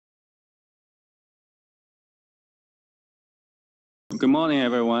Good morning,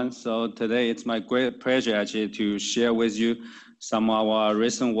 everyone. So today it's my great pleasure actually to share with you some of our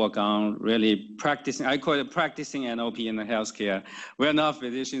recent work on really practicing, I call it practicing NLP in the healthcare. We're not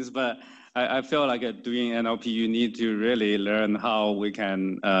physicians, but I feel like doing NLP, you need to really learn how we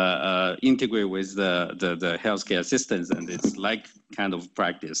can integrate with the healthcare systems, and it's like kind of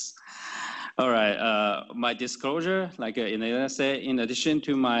practice. All right, my disclosure, like in the essay, in addition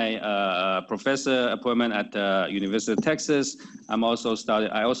to my professor appointment at the University of Texas, I also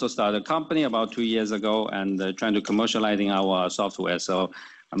started a company about 2 years ago and trying to commercializing our software. So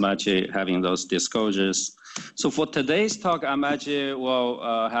I'm actually having those disclosures. So for today's talk, I'm actually will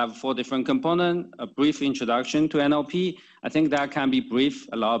have 4 different components, a brief introduction to NLP. I think that can be brief.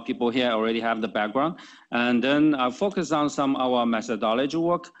 A lot of people here already have the background. And then I'll focus on some of our methodology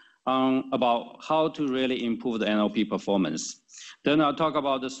work about how to really improve the NLP performance. Then I'll talk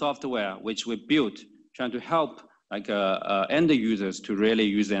about the software which we built, trying to help like end users to really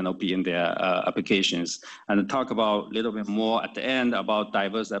use NLP in their applications, and talk about a little bit more at the end about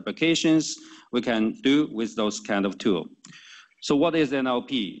diverse applications we can do with those kind of tools. So what is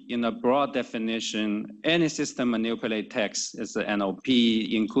NLP? In a broad definition, any system manipulate text is the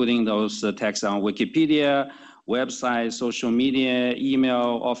NLP, including those texts on Wikipedia, websites, social media,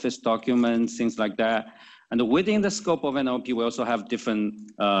 email, office documents, things like that. And within the scope of NLP, we also have different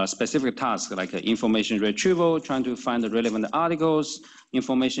specific tasks like information retrieval, trying to find the relevant articles,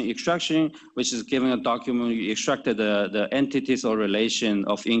 information extraction, which is giving a document, you extracted the entities or relation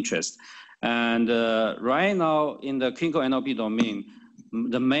of interest. And right now in the clinical NLP domain,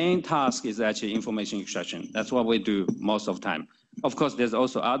 the main task is actually information extraction. That's what we do most of the time. Of course, there's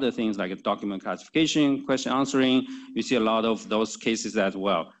also other things like document classification, question answering. You see a lot of those cases as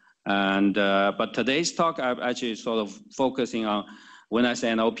well. And but today's talk, I'm actually sort of focusing on, when I say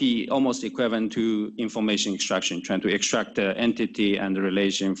NLP, almost equivalent to information extraction, trying to extract the entity and the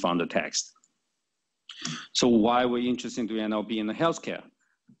relation from the text. So why we're interested in doing NLP in the healthcare?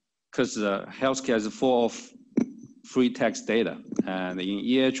 Because healthcare is full of free text data. And in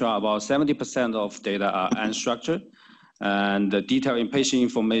EHR, about 70% of data are unstructured, and the detailed inpatient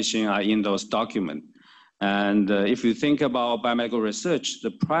information are in those documents. And if you think about biomedical research,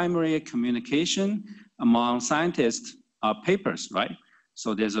 the primary communication among scientists are papers, right?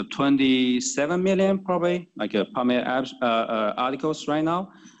 So there's a 27 million probably, like primary articles right now.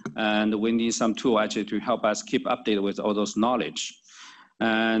 And we need some tool actually to help us keep updated with all those knowledge.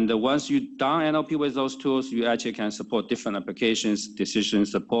 And once you've done NLP with those tools, you actually can support different applications, decision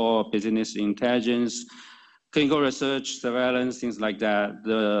support, business intelligence, clinical research, surveillance, things like that.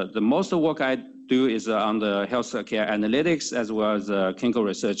 The most of the work I do is on the healthcare analytics as well as clinical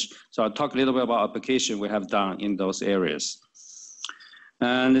research. So I'll talk a little bit about application we have done in those areas.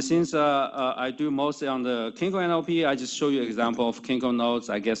 And since I do mostly on the clinical NLP, I just show you an example of clinical notes.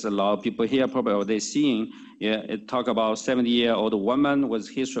 I guess a lot of people here probably already seeing. Yeah, it talk about 70-year-old woman with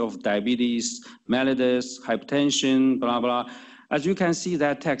history of diabetes, mellitus, hypertension, blah, blah. As you can see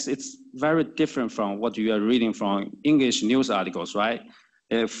that text, it's very different from what you are reading from English news articles, right?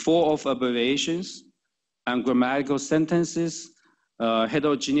 Full of abbreviations and grammatical sentences,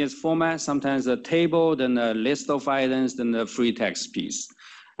 heterogeneous format, sometimes a table, then a list of items, then a free text piece.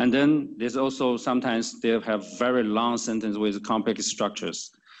 And then there's also sometimes they have very long sentences with complex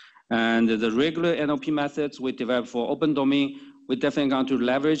structures. And the regular NLP methods we develop for open domain, we're definitely going to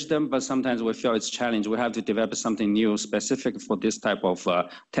leverage them, but sometimes we feel it's challenging. We have to develop something new specific for this type of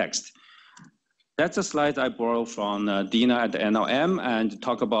text. That's a slide I borrowed from Dina at the NLM and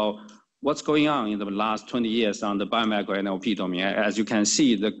talk about what's going on in the last 20 years on the biomedical NLP domain. As you can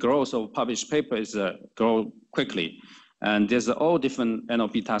see, the growth of published papers grow quickly. And there's all different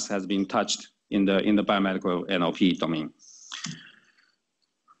NLP tasks has been touched in the biomedical NLP domain.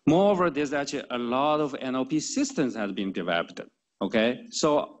 Moreover, there's actually a lot of NLP systems has been developed, okay?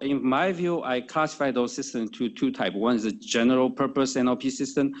 So in my view, I classify those systems to 2 types. One is a general purpose NLP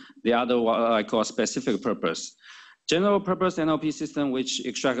system. The other one I call specific purpose. General purpose NLP system, which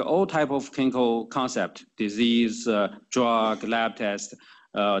extract all type of clinical concept, disease, drug, lab test,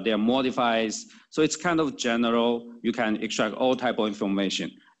 they are modified. So it's kind of general. You can extract all type of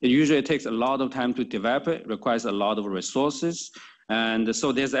information. It usually takes a lot of time to develop it, requires a lot of resources. And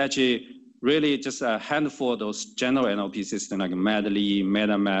so there's actually really just a handful of those general NLP systems like Medley,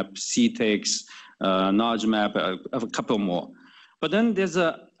 MetaMap, CTEX, Knowledge Map, a couple more. But then there's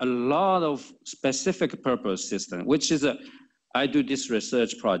a lot of specific purpose system, which is I do this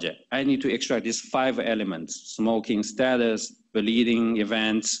research project. I need to extract these 5 elements: smoking status, bleeding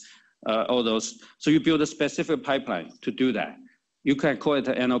events, all those. So you build a specific pipeline to do that. You can call it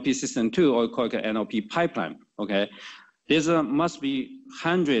an NLP system too, or call it an NLP pipeline, okay? There must be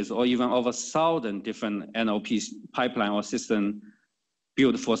hundreds or even over 1,000 different NLP pipeline or system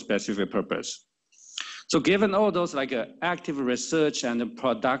built for specific purpose. So given all those like active research and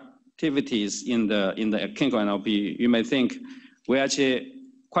productivities in the clinical NLP, you may think we're actually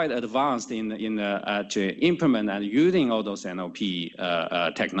quite advanced in actually implement and using all those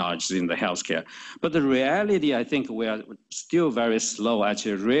NLP technologies in the healthcare. But the reality, I think we are still very slow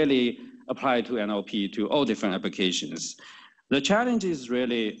actually really apply to NLP to all different applications. The challenge is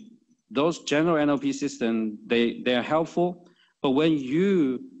really those general NLP systems, they are helpful, but when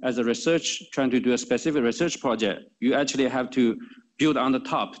you, as a research, trying to do a specific research project, you actually have to build on the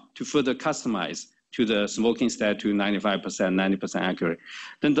top to further customize to the smoking stat to 95%, 90% accurate.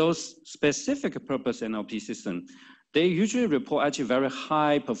 Then those specific purpose NLP systems, they usually report actually very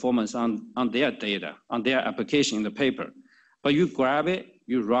high performance on their data, on their application in the paper. But you grab it,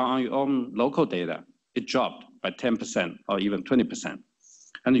 you run on your own local data, it dropped by 10% or even 20%.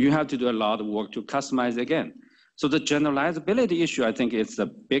 And you have to do a lot of work to customize again. So the generalizability issue, I think it's a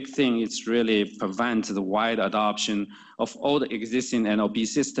big thing. It's really prevents the wide adoption of all the existing NLP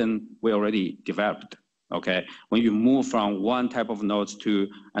system we already developed, okay? When you move from one type of nodes to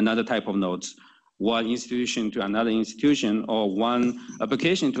another type of nodes, one institution to another institution, or one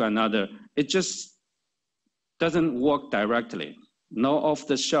application to another, it just doesn't work directly. No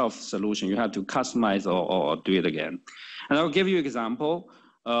off-the-shelf solution. You have to customize or do it again. And I'll give you an example.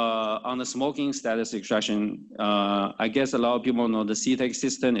 On the smoking status extraction, I guess a lot of people know the CTEC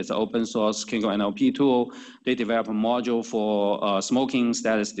system. It's an open source clinical NLP tool. They develop a module for smoking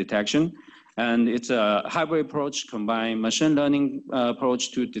status detection. And it's a hybrid approach, combine machine learning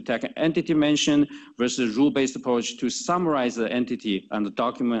approach to detect entity mention versus rule-based approach to summarize the entity and the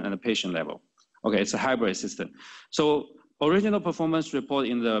document and the patient level. Okay, it's a hybrid system. So original performance report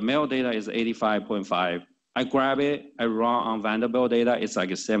in the male data is 85.5. I grab it, I run on Vanderbilt data, it's like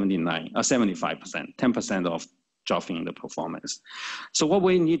a 75%, 10% of dropping in the performance. So what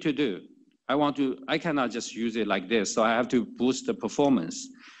we need to do, I cannot just use it like this, so I have to boost the performance.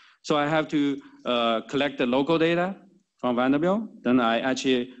 So I have to collect the local data from Vanderbilt, then I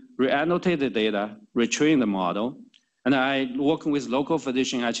actually re-annotate the data, retrain the model, and I working with local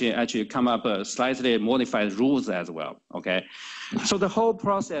physician actually come up slightly modified rules as well, okay? So the whole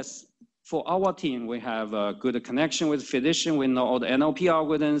process, for our team, we have a good connection with physician. We know all the NLP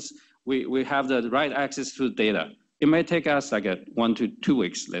algorithms. We have the right access to the data. It may take us like 1 to 2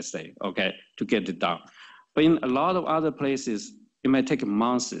 weeks, let's say, okay, to get it done. But in a lot of other places, it may take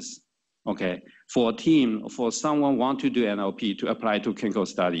months, okay, for a team, for someone want to do NLP to apply to clinical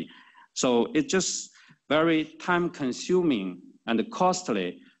study. So it's just very time-consuming and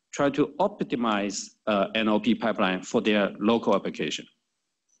costly try to optimize NLP pipeline for their local application.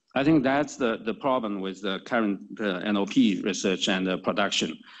 I think that's the problem with the current NLP research and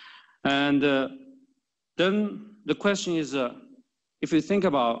production. And then the question is, if you think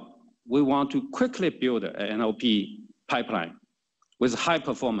about, we want to quickly build an NLP pipeline with high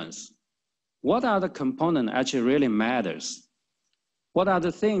performance, what are the components actually really matters? What are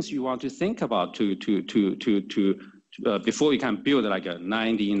the things you want to think about before you can build like a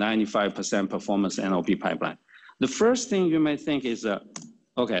 90, 95% performance NLP pipeline? The first thing you may think is,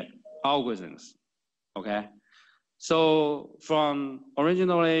 okay, algorithms, okay? So from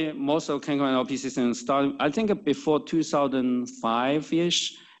originally, most of clinical NLP systems started, I think before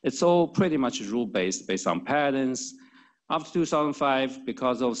 2005-ish, it's all pretty much rule-based, based on patterns. After 2005,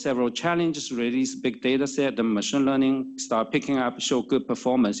 because of several challenges, release big data set, the machine learning start picking up, show good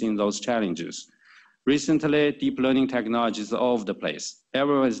performance in those challenges. Recently, deep learning technologies all over the place.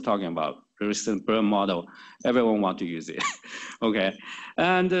 Everyone is talking about the recent BERT model. Everyone want to use it, okay?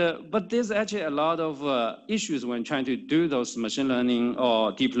 And, but there's actually a lot of issues when trying to do those machine learning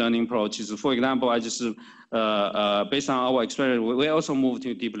or deep learning approaches. For example, I just, based on our experience, we also moved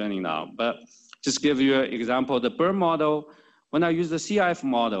to deep learning now. But just give you an example, the BERT model, when I use the CIF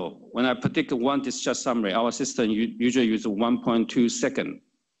model, when I predict one discharge summary, our system usually uses 1.2 seconds,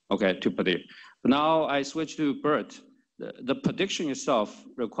 okay, to predict. Now I switch to BERT. The prediction itself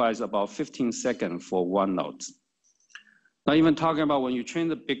requires about 15 seconds for one node. Not even talking about when you train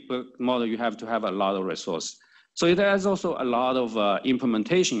the big model, you have to have a lot of resource. So it has also a lot of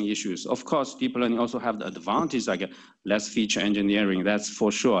implementation issues. Of course, deep learning also have the advantage like less feature engineering. That's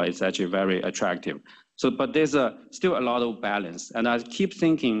for sure. It's actually very attractive. So, but there's still a lot of balance. And I keep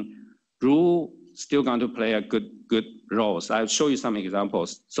thinking rule still going to play a good role. So I'll show you some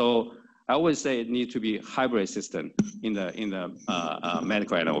examples. So I always say it needs to be a hybrid system in the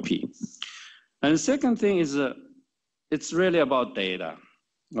medical NLP. And the second thing is it's really about data,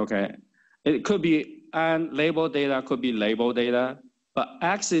 okay? It could be and label data could be label data, but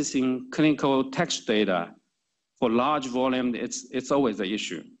accessing clinical text data for large volume, it's always an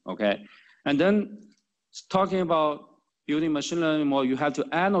issue, okay? And then talking about building machine learning model, you have to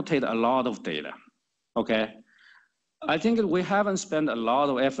annotate a lot of data, okay? I think we haven't spent a lot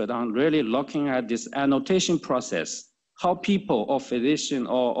of effort on really looking at this annotation process, how people or physician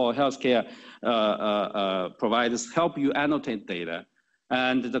or healthcare providers help you annotate data,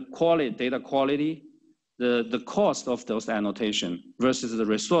 and the quality, data quality, the cost of those annotation versus the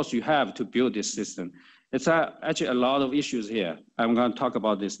resource you have to build this system. It's actually a lot of issues here. I'm going to talk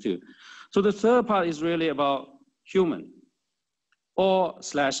about this too. So the third part is really about human or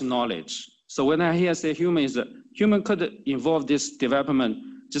 / knowledge. So when I hear say human, is human could involve this development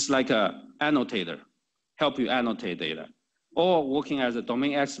just like a annotator, help you annotate data, or working as a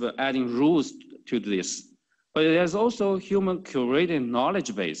domain expert, adding rules to this. But there's also human curated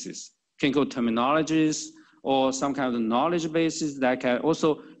knowledge bases, clinical terminologies, or some kind of knowledge bases that can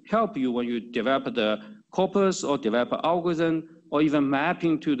also help you when you develop the corpus or develop an algorithm or even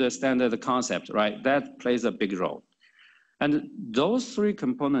mapping to the standard concept, right? That plays a big role. And those three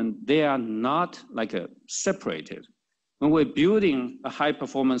components, they are not like separated. When we're building a high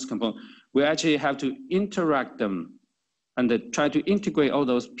performance component, we actually have to interact them and try to integrate all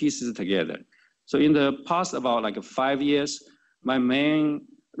those pieces together. So in the past about like 5 years, my main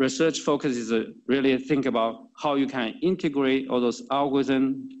research focus is really think about how you can integrate all those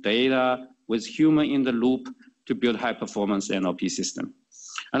algorithm data with human in the loop to build high performance NLP system.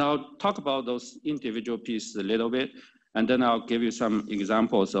 And I'll talk about those individual pieces a little bit, and then I'll give you some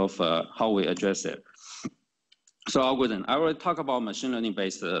examples of how we address it. So algorithm, I will talk about machine learning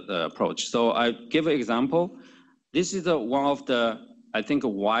based approach. So I give an example. This is one of the, I think,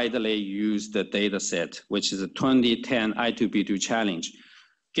 widely used data set, which is a 2010 I2B2 challenge.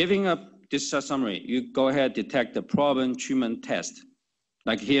 Giving a discharge summary, you go ahead, detect the problem, treatment, test.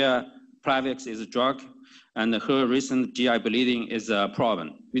 Like here, Plavix is a drug, and her recent GI bleeding is a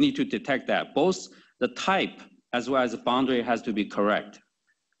problem. You need to detect that. Both the type as well as the boundary has to be correct,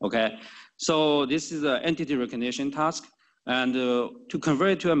 okay? So this is an entity recognition task. And to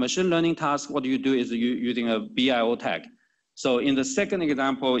convert it to a machine learning task, what you do is using a BIO tag. So in the second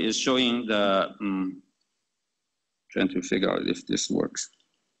example is showing the, trying to figure out if this works.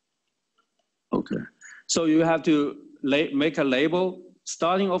 Okay, so you have to make a label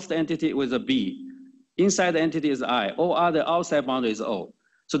starting off the entity with a B. Inside the entity is I, all other outside boundary is O.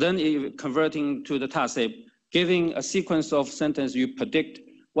 So then converting to the task, say, giving a sequence of sentence, you predict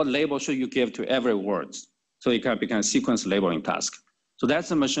what label should you give to every word. So it can become a sequence labeling task. So that's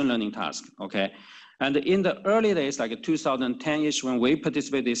a machine learning task, okay? And in the early days, like 2010-ish, when we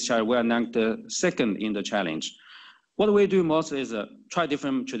participated in this challenge, we are ranked second in the challenge. What we do most is try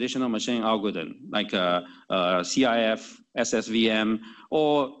different traditional machine algorithm, like CIF, SSVM,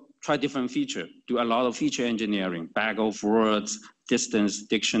 or try different feature, do a lot of feature engineering, bag of words, distance,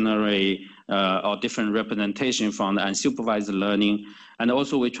 dictionary, or different representation from the unsupervised learning. And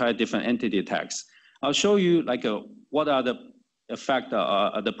also we try different entity tags. I'll show you like what are the effect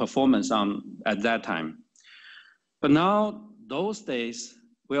the performance at that time. But now, those days,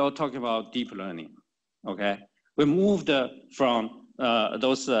 we're all talking about deep learning, okay? We moved from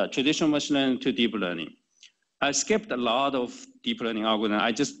those traditional machine learning to deep learning. I skipped a lot of deep learning algorithm.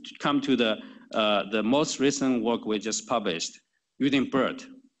 I just come to the most recent work we just published using BERT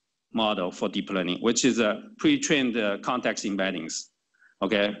model for deep learning, which is a pre-trained context embeddings,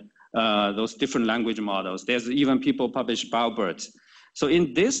 okay? Those different language models. There's even people publish BioBERT. So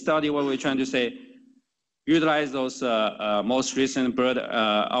in this study, what we're trying to say, utilize those most recent BERT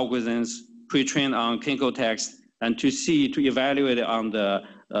algorithms pre-trained on clinical text and to evaluate it on the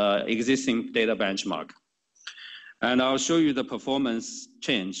existing data benchmark. And I'll show you the performance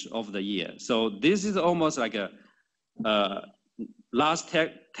change of the year. So this is almost like a last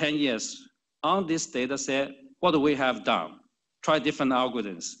 10 years on this data set, what we have done. Try different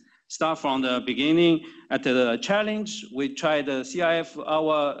algorithms. Start from the beginning. At the challenge, we tried the CIF,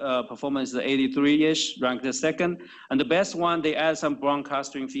 our performance is 83-ish, ranked the second. And the best one, they add some brown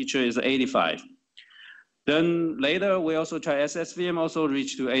clustering feature is 85. Then later, we also tried SSVM, also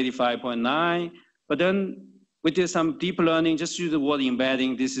reached to 85.9. But then we did some deep learning, just use the word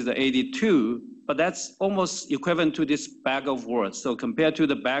embedding. This is the 82, but that's almost equivalent to this bag of words. So compared to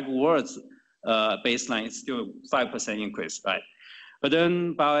the bag words baseline, it's still 5% increase, right? But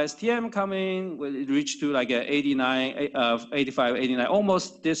then BioSTM coming, we reached to like 89, 85, 89,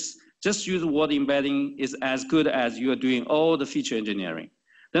 almost this, just use the word embedding is as good as you are doing all the feature engineering.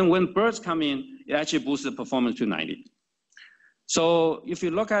 Then when BERTs come in, it actually boosts the performance to 90. So if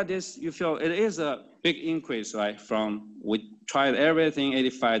you look at this, you feel it is a big increase, right? From we tried everything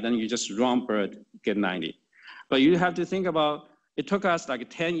 85, then you just run bird, get 90. But you have to think about, it took us like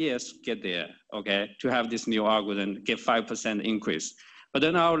 10 years to get there, okay? To have this new algorithm, get 5% increase. But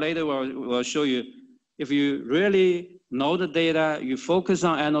then later we'll show you, if you really know the data, you focus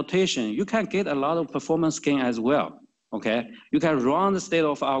on annotation, you can get a lot of performance gain as well, okay? You can run the state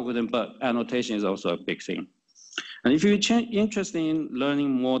of algorithm, but annotation is also a big thing. And if you're interested in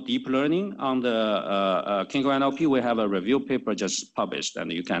learning more deep learning on the clinical NLP, we have a review paper just published,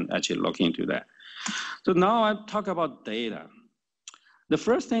 and you can actually look into that. So now I talk about data. The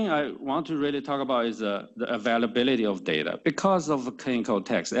first thing I want to really talk about is the availability of data. Because of clinical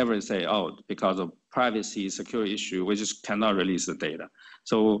text, everyone say, oh, because of privacy, security issue, we just cannot release the data.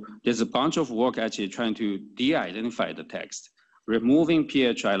 So there's a bunch of work actually trying to de-identify the text, removing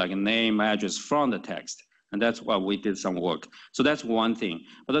PHI like a name, address from the text. And that's why we did some work. So that's one thing.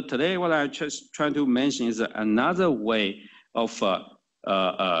 But today, what I'm just trying to mention is another way of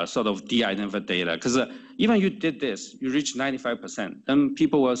sort of de-identify data. Because even you did this, you reach 95%. Then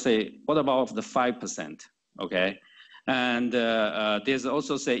people will say, what about the 5%? Okay. And there's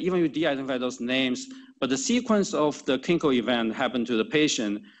also say, even you de-identify those names, but the sequence of the clinical event happened to the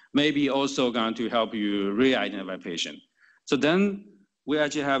patient may be also going to help you re-identify patient. So then we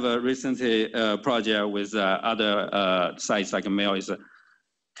actually have a recently project with other sites like Mail is,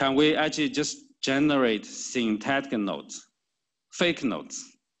 can we actually just generate syntactic notes, fake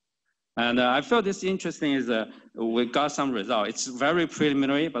notes? And I feel this interesting is we got some result. It's very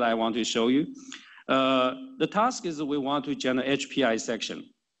preliminary, but I want to show you. The task is we want to generate HPI section,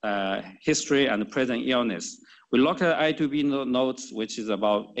 history and present illness. We look at I2B notes, which is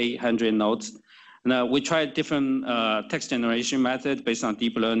about 800 notes. And we tried different text generation methods based on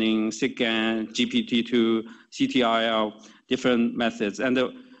deep learning, SIGGAN, GPT-2, CTRL, different methods. And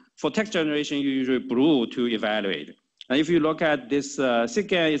for text generation, you usually BLEU to evaluate. And if you look at this,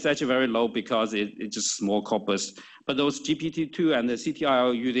 SIGGAN is actually very low because it's just small corpus. But those GPT-2 and the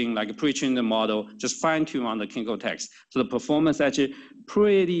CTRL using like a pre-trained model, just fine-tune on the clinical text. So the performance actually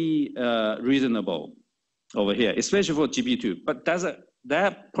pretty reasonable over here, especially for GPT-2. But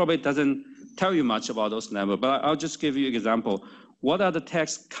that probably doesn't tell you much about those numbers, but I'll just give you an example. What are the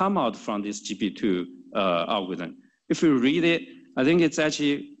texts come out from this GPT-2 algorithm? If you read it, I think it's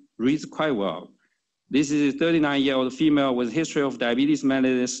actually reads quite well. This is a 39-year-old female with history of diabetes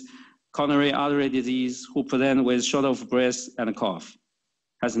mellitus, coronary artery disease, who present with shortness of breath and cough.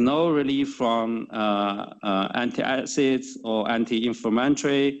 Has no relief from antacids or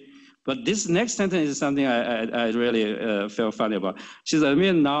anti-inflammatory. But this next sentence is something I really feel funny about. She's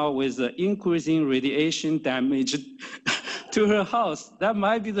admitted now with the increasing radiation damage to her house. That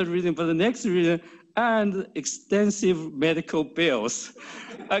might be the reason, but the next reason, and extensive medical bills.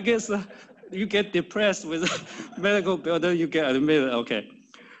 I guess you get depressed with medical bill, then you get admitted, okay.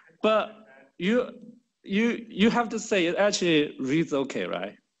 But you have to say it actually reads okay,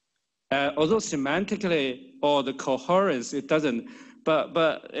 right? Although semantically or the coherence, it doesn't, but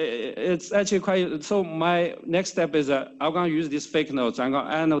it's actually quite, so my next step is I'm gonna use these fake notes. I'm gonna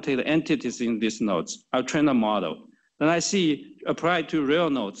annotate the entities in these notes. I'll train a model. Then I see applied to real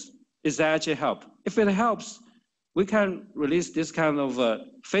notes. Is that actually help? If it helps, we can release this kind of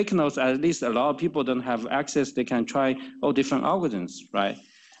fake notes. At least a lot of people don't have access. They can try all different algorithms, right?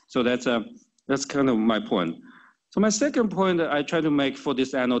 So that's kind of my point. So my second point that I try to make for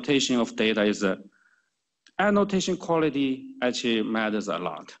this annotation of data is that annotation quality actually matters a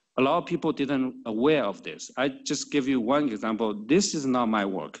lot. A lot of people didn't aware of this. I just give you one example. This is not my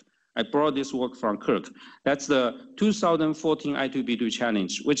work. I brought this work from Kirk. That's the 2014 I2B2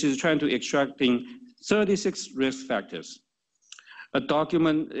 challenge, which is trying to extracting 36 risk factors. A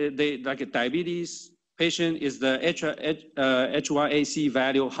document, like a diabetes patient, is the H1AC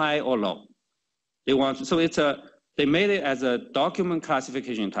value high or low? They want, so they made it as a document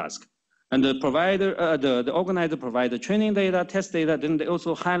classification task. And the provider, the organizer provided training data, test data, then they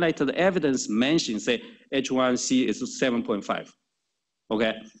also highlighted the evidence mentioned, say H1C is 7.5,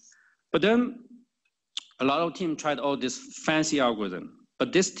 okay? But then a lot of teams tried all this fancy algorithm,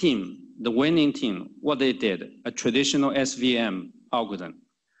 but this team, the winning team, what they did, a traditional SVM algorithm,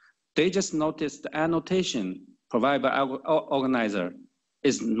 they just noticed the annotation provided by organizer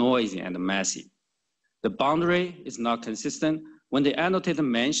is noisy and messy. The boundary is not consistent. When they annotate the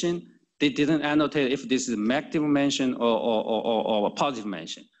mention, they didn't annotate if this is a negative mention or a positive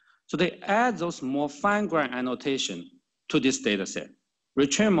mention. So they add those more fine-grained annotation to this data set.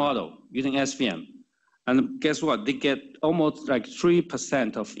 Retrain model using SVM. And guess what? They get almost like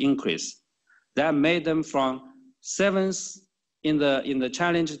 3% of increase. That made them from 7th in the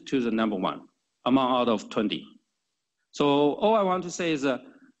challenge to the number 1 among out of 20. So all I want to say is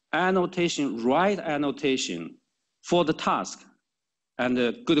annotation, right annotation for the task and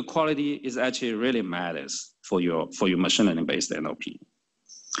the good quality is actually really matters for your machine learning based NLP.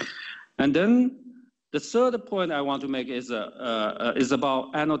 And then the third point I want to make is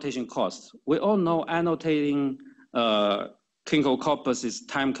about annotation costs. We all know annotating clinical corpus is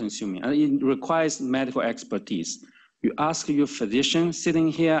time consuming and it requires medical expertise. You ask your physician sitting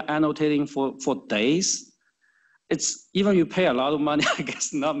here annotating for days, it's even you pay a lot of money, I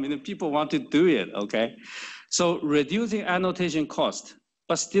guess not many people want to do it, okay? So reducing annotation cost,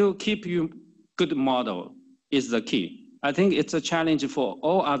 but still keep your good model is the key. I think it's a challenge for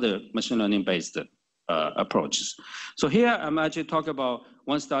all other machine learning based approaches. So here I'm actually talking about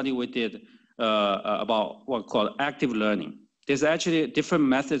one study we did about what called active learning. There's actually different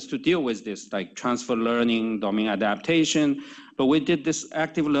methods to deal with this, like transfer learning, domain adaptation, but we did this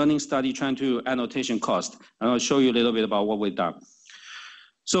active learning study trying to annotation cost, and I'll show you a little bit about what we've done.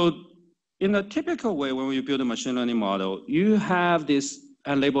 So in a typical way, when we build a machine learning model, you have this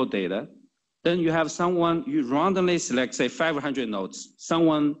unlabeled data, then you have someone, you randomly select, say, 500 notes.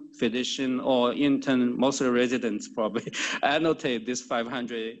 Someone, physician or intern, mostly residents probably, annotate these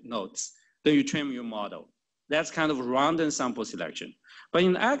 500 notes. Then you train your model. That's kind of random sample selection. But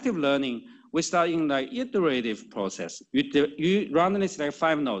in active learning, we start in like iterative process. You randomly select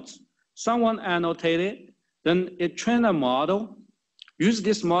 5 notes. Someone annotated, then it train a model. Use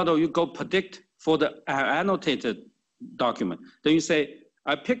this model, you go predict for the annotated document. Then you say,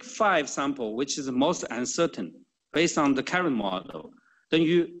 I pick 5 sample, which is the most uncertain based on the current model. Then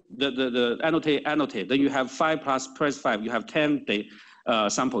you, the annotate, then you have 5 plus 5, you have 10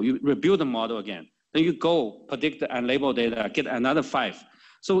 sample. You rebuild the model again. Then you go predict the unlabeled data, get another 5.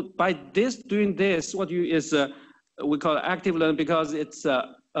 So by doing this, what you is we call active learning because it's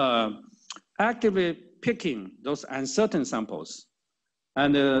actively picking those uncertain samples.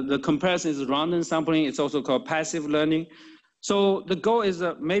 And the comparison is random sampling. It's also called passive learning. So the goal is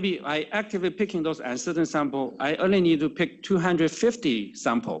maybe I actively picking those uncertain sample. I only need to pick 250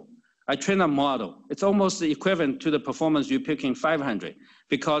 sample. I train a model. It's almost equivalent to the performance you're picking 500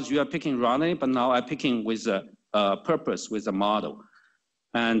 because you are picking randomly, but now I'm picking with a purpose, with a model.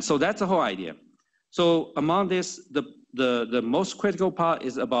 And so that's the whole idea. So among this, the most critical part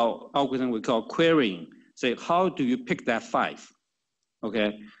is about algorithm we call querying. Say, how do you pick that 5?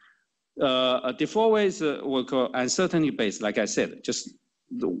 Okay. A default way is we call uncertainty based, like I said, just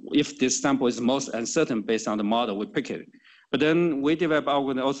if this sample is most uncertain based on the model, we pick it. But then we develop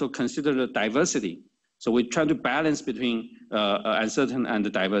algorithm also consider the diversity. So we try to balance between uncertain and the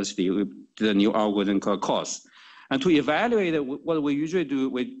diversity with the new algorithm called cost. And to evaluate it, what we usually do,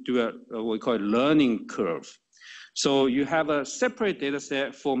 we do what we call a learning curve. So you have a separate data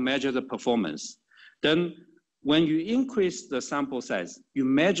set for measure the performance. Then when you increase the sample size, you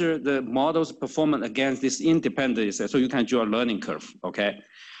measure the model's performance against this independent data set, so you can draw a learning curve, okay?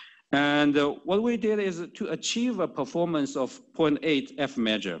 And what we did is to achieve a performance of 0.8 F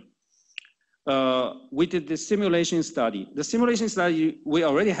measure. We did the simulation study. The simulation study, we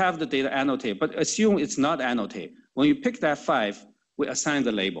already have the data annotated, but assume it's not annotated. When you pick that 5, we assign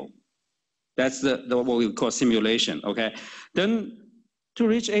the label. That's what we call simulation, okay? Then to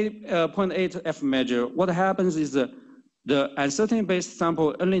reach 0.8 F measure, what happens is the uncertainty-based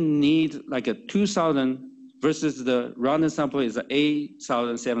sample only need like a 2,000 versus the random sample is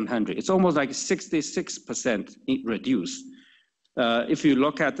 8,700. It's almost like 66% reduced. If you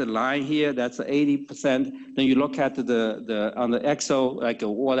look at the line here, that's 80%. Then you look at on the Excel, like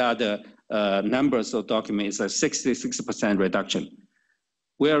what are the numbers of document, it's a 66% reduction.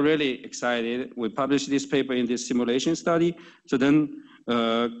 We are really excited. We published this paper in this simulation study. So then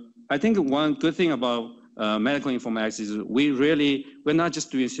I think one good thing about medical informatics is we're not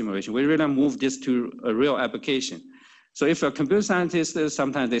just doing simulation. We really move this to a real application. So if a computer scientist,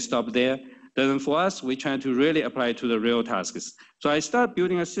 sometimes they stop there. Then for us, we try to really apply it to the real tasks. So I start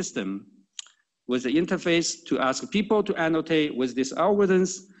building a system with the interface to ask people to annotate with these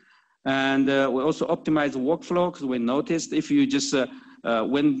algorithms. And we also optimize the workflow because we noticed if you just,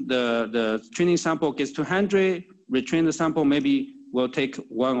 when the training sample gets to 100, retrain the sample maybe will take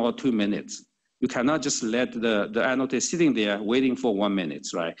 1 or 2 minutes. You cannot just let the annotator sitting there waiting for 1 minute,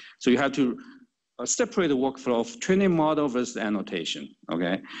 right? So you have to separate the workflow of training model versus annotation,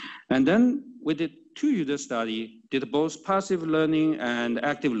 okay? And then we did 2 user study, did both passive learning and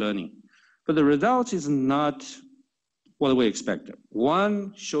active learning. But the result is not what we expected.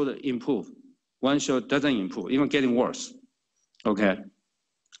 One showed improve, one showed doesn't improve, even getting worse, okay?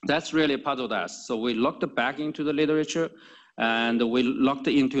 That's really puzzled us. So we looked back into the literature and we looked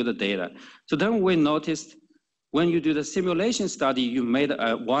into the data. So then we noticed when you do the simulation study, you made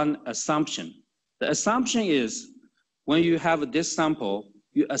one assumption. The assumption is when you have this sample,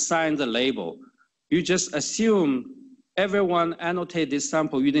 you assign the label. You just assume everyone annotate this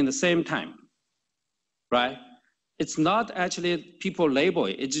sample using the same time, right? It's not actually people label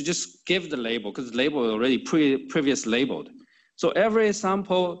it. It's just give the label because the label is already previous labeled. So every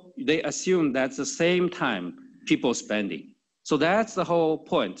sample, they assume that's the same time people spending. So that's the whole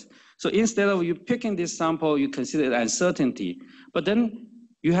point. So instead of you picking this sample, you consider uncertainty, but then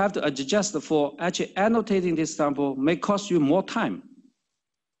you have to adjust for actually annotating this sample may cost you more time.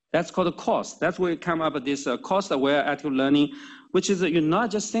 That's called a cost. That's where you come up with this cost-aware active learning, which is that you not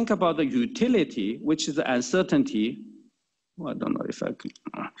just think about the utility, which is the uncertainty. Well, I don't know if I could,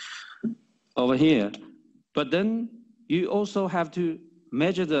 over here. But then you also have to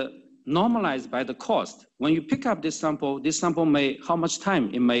measure the normalized by the cost. When you pick up this sample may, how much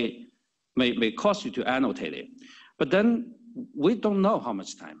time it may cost you to annotate it. But then we don't know how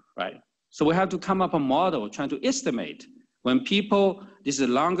much time, right? So we have to come up a model trying to estimate when people, this is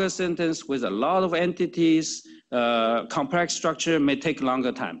a longer sentence with a lot of entities, complex structure may take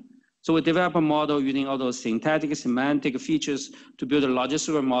longer time. So we develop a model using all those syntactic, semantic features to build a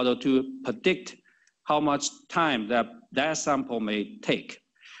logistical model to predict how much time that sample may take.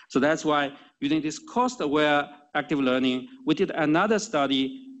 So that's why using this cost-aware active learning, we did another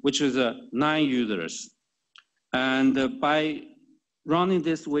study, which was 9 users. And by running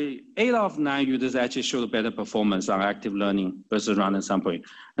this way, 8 of 9 users actually showed better performance on active learning versus random sampling.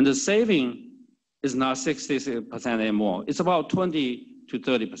 And the saving is not 60% anymore. It's about 20 to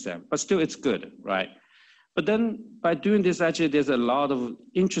 30%, but still it's good, right? But then by doing this, actually, there's a lot of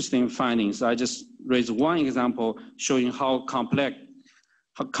interesting findings. I just raised one example showing how complicated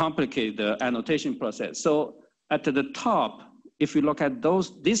the annotation process. So at the top, if you look at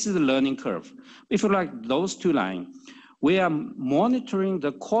those, this is the learning curve. If you like those 2 lines, we are monitoring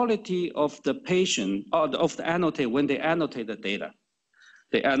the quality of the patient or of the annotate when they annotate the data.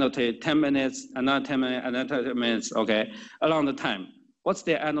 They annotate 10 minutes, another 10 minutes, another 10 minutes, okay, along the time. What's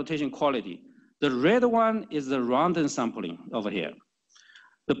their annotation quality? The red one is the random sampling over here.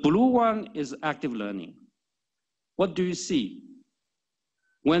 The blue one is active learning. What do you see?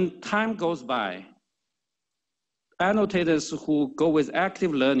 When time goes by, annotators who go with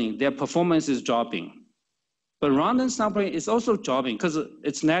active learning, their performance is dropping. But random sampling is also dropping because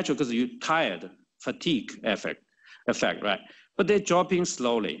it's natural because you're tired, fatigue effect, right? But they're dropping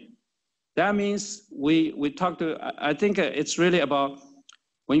slowly. That means we talk to, I think it's really about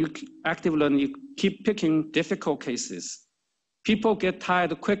when you active learning, you keep picking difficult cases. People get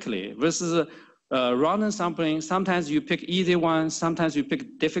tired quickly versus random sampling. Sometimes you pick easy one, sometimes you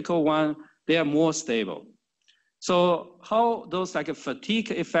pick difficult one. They are more stable. So how those like a fatigue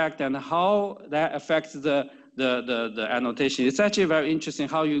effect and how that affects the annotation, it's actually very interesting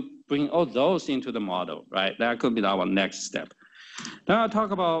how you bring all those into the model, right? That could be our next step. Then I'll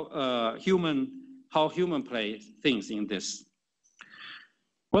talk about how human play things in this.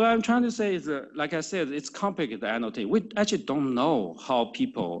 What I'm trying to say is, like I said, it's complicated to annotate. We actually don't know how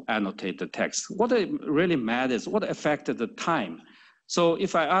people annotate the text. What really matters, what affected the time. So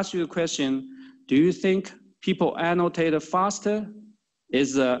if I ask you a question, do you think people annotate faster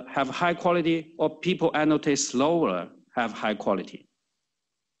have high quality, or people annotate slower have high quality?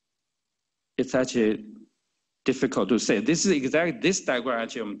 It's actually difficult to say. This is exactly this diagram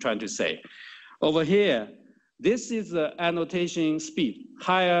actually I'm trying to say. Over here, this is the annotation speed.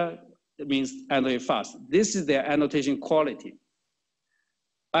 Higher, it means annotate fast. This is their annotation quality.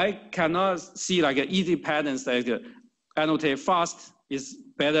 I cannot see like an easy patterns like annotate fast is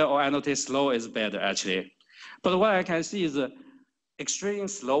better or annotate slow is better actually. But what I can see is the extreme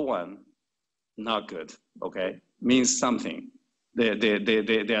slow one, not good, okay? Means something.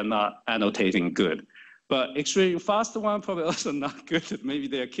 They are not annotating good. But extreme fast one probably also not good. Maybe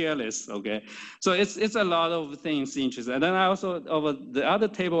they're careless, okay? So it's a lot of things interesting. And then I also, over the other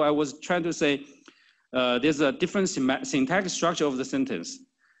table, I was trying to say, there's a different syntactic structure of the sentence.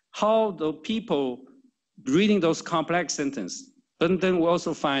 How the people reading those complex sentences. But then we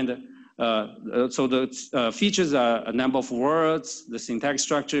also find, so the features are a number of words, the syntactic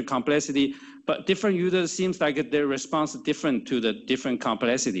structure, complexity, but different users seems like their response is different to the different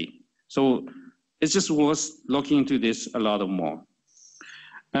complexity. So it's just worth looking into this a lot more.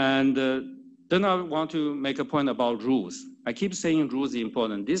 And then I want to make a point about rules. I keep saying rules is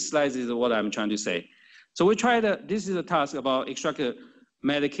important. This slide is what I'm trying to say. So we tried, this is a task about extract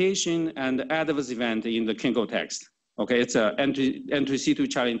medication and adverse event in the clinical text. Okay, it's an entry C2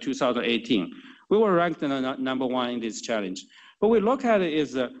 challenge in 2018. We were ranked number 1 in this challenge. But we look at it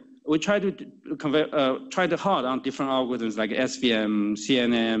is we try to hard on different algorithms like SVM,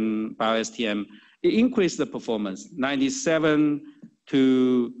 CNN, BioSTM. It increased the performance, 97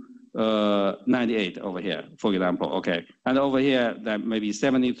 to 98 over here, for example, okay. And over here, that maybe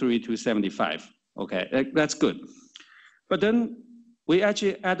 73 to 75, okay, that's good. But then we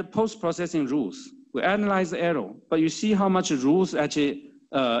actually add post-processing rules. We analyze the error, but you see how much rules actually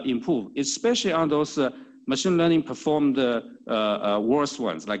improve, especially on those machine learning performed worse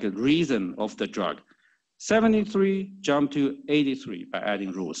ones, like a reason of the drug. 73 jumped to 83 by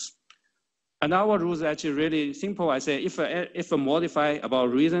adding rules. And our rules are actually really simple. I say if a modify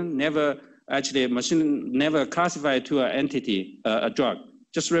about reason never actually machine never classify to an entity a drug,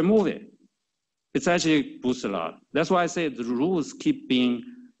 just remove it. It's actually boosts a lot. That's why I say the rules keep being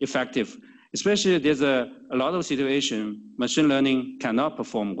effective. Especially there's a lot of situation machine learning cannot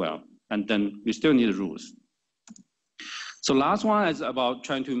perform well, and then you still need rules. So last one is about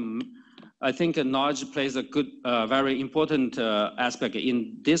trying to, I think knowledge plays a good, very important aspect.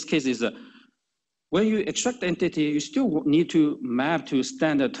 In this case is when you extract the entity, you still need to map to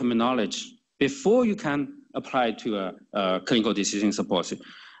standard terminology before you can apply to a clinical decision support.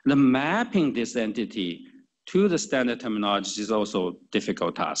 The mapping this entity to the standard terminology is also a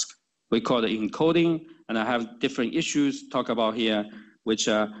difficult task. We call it encoding, and I have different issues to talk about here, which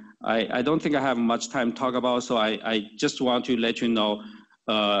I don't think I have much time to talk about, so I just want to let you know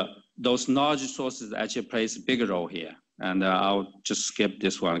those knowledge sources actually plays a bigger role here. And I'll just skip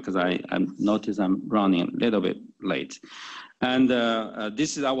this one because I notice I'm running a little bit late. And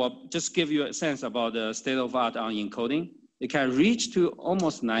this is just give you a sense about the state of art on encoding. It can reach to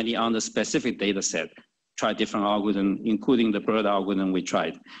almost 90 on the specific data set. Try different algorithm, including the BERT algorithm we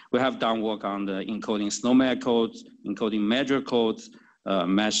tried. We have done work on the encoding SNOMED codes, encoding measure codes,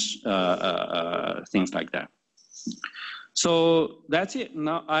 mesh, things like that. So that's it.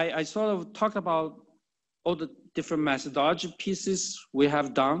 Now I sort of talked about all the different methodology pieces we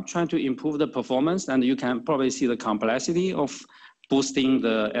have done, trying to improve the performance, and you can probably see the complexity of boosting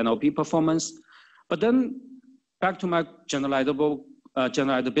the NLP performance. But then back to my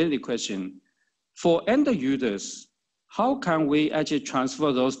generalizability question. For end users, how can we actually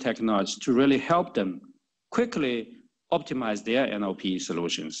transfer those technologies to really help them quickly optimize their NLP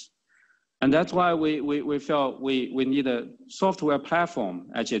solutions? And that's why we felt we need a software platform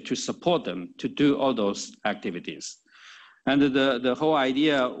actually to support them to do all those activities. And the whole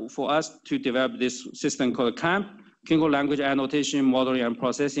idea for us to develop this system called CLAMP, Clinical Language Annotation, Modeling and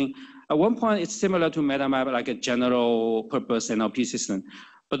Processing. At one point, it's similar to MetaMap, like a general purpose NLP system.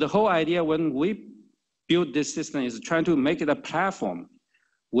 But the whole idea when we build this system is trying to make it a platform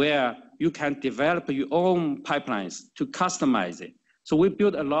where you can develop your own pipelines to customize it. So we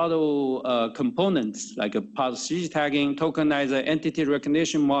built a lot of components like a policy tagging, tokenizer, entity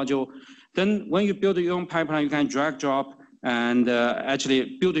recognition module. Then when you build your own pipeline, you can drag drop and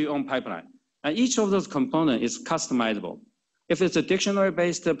actually build your own pipeline. And each of those components is customizable. If it's a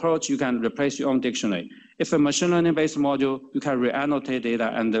dictionary-based approach, you can replace your own dictionary. If a machine learning-based module, you can re-annotate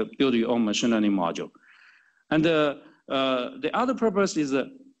data and build your own machine learning module. And the other purpose is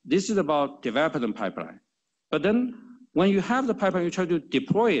this is about developing the pipeline. But then when you have the pipeline, you try to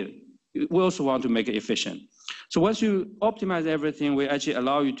deploy it, we also want to make it efficient. So once you optimize everything, we actually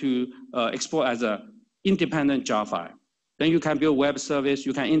allow you to export as an independent jar file. Then you can build web service,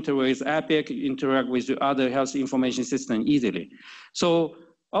 you can integrate with Epic, interact with the other health information system easily. So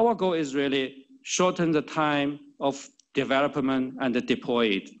our goal is really shorten the time of development and the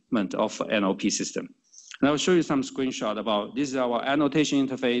deployment of NLP system. And I'll show you some screenshot about this is our annotation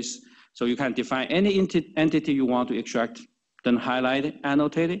interface. So you can define any entity you want to extract, then highlight it,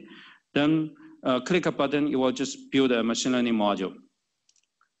 annotate it, then click a button, it will just build a machine learning module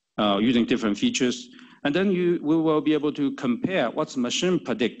using different features. And then we will be able to compare what's machine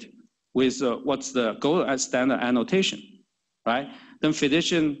predict with what's the gold standard annotation, right? Then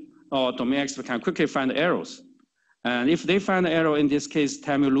physician or domain expert can quickly find errors. And if they find an error, in this case,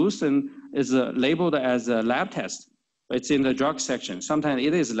 Tamiflu is labeled as a lab test. It's in the drug section. Sometimes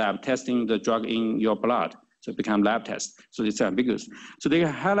it is lab testing the drug in your blood. So it becomes lab test. So it's ambiguous. So they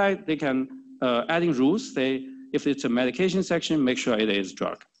can highlight, they can adding rules. If it's a medication section, make sure it is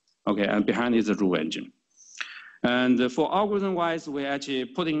drug. Okay, and behind is a rule engine. And for algorithm-wise, we're actually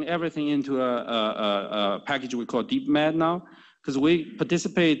putting everything into a package we call DeepMed now, because we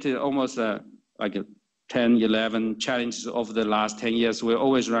participate almost like 10, 11 challenges over the last 10 years. We're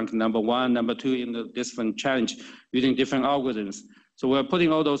always ranked #1, #2 in the different challenge using different algorithms. So we're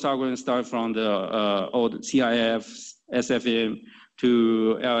putting all those algorithms start from the old CIF, SFM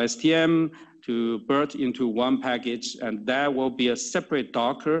to LSTM, to birth into one package, and that will be a separate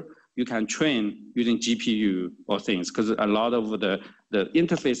Docker you can train using GPU or things, because a lot of the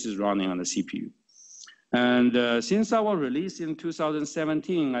interface is running on the CPU. And since our release in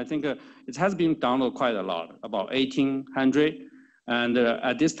 2017, I think it has been downloaded quite a lot, about 1,800. And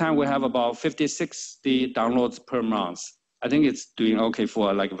at this time, we have about 50, 60 downloads per month. I think it's doing okay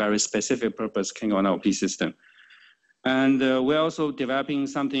for like a very specific purpose clinical NLP system. And we're also developing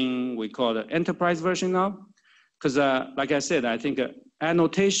something we call the enterprise version now. Because like I said, I think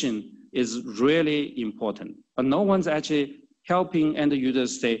annotation is really important, but no one's actually helping end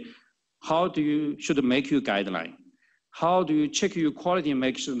users say, how do you should make your guideline? How do you check your quality and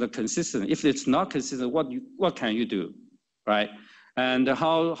make sure they're consistent? If it's not consistent, what can you do, right? And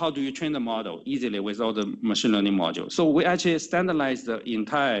how do you train the model easily with all the machine learning modules? So we actually standardize the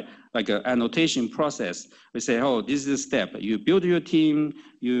entire like annotation process. We say, oh, this is a step. You build your team,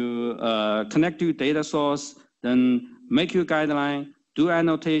 you connect your data source, then make your guideline, do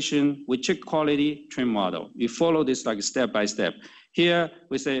annotation, we check quality, train model. You follow this like step by step. Here,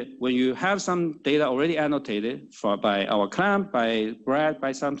 we say, when you have some data already annotated by our client, by Brad,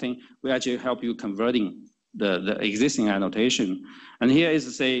 by something, we actually help you converting the existing annotation. And here is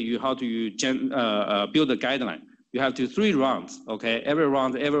to say how do you build a guideline. You have to 3 rounds, okay? Every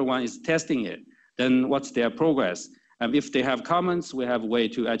round, everyone is testing it. Then what's their progress? And if they have comments, we have a way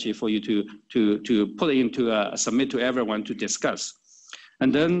to actually for you to put it into submit to everyone to discuss.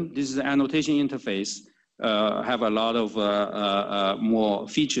 And then this is the annotation interface. Have a lot of more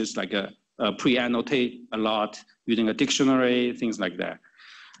features like pre-annotate a lot using a dictionary, things like that.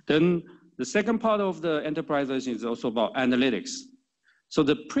 Then the second part of the enterprise version is also about analytics. So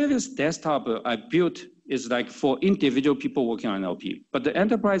the previous desktop I built is like for individual people working on NLP. But the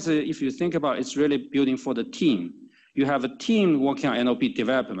enterprise, if you think about it, it's really building for the team. You have a team working on NLP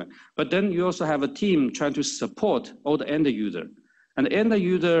development, but then you also have a team trying to support all the end user. And the end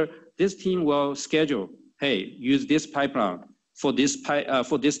user, this team will schedule, hey, use this pipeline for this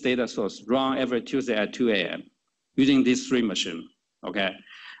data source, run every Tuesday at 2 a.m. using these 3 machines, okay?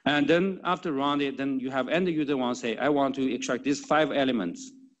 And then after run it, then you have end user want to say, I want to extract these 5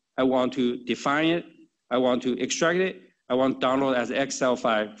 elements. I want to define it. I want to extract it. I want to download as Excel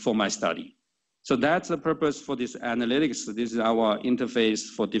file for my study. So that's the purpose for this analytics. This is our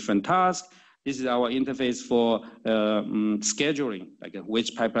interface for different tasks. This is our interface for scheduling, like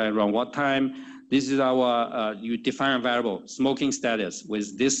which pipeline run what time. This is our, you define a variable, smoking status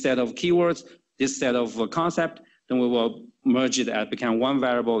with this set of keywords, this set of concept, then we will merge it and become 1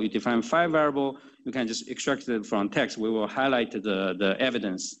 variable. You define 5 variables, you can just extract it from text. We will highlight the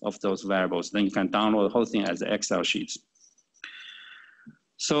evidence of those variables. Then you can download the whole thing as Excel sheets.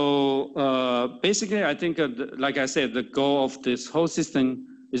 So basically, I think, like I said, the goal of this whole system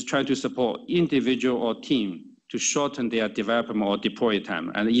is trying to support individual or team to shorten their development or deploy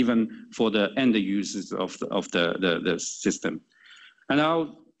time, and even for the end users of the system. And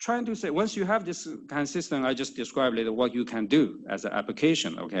I'll try to say, once you have this kind of system, I just described later what you can do as an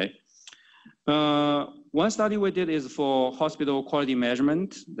application, okay? One study we did is for hospital quality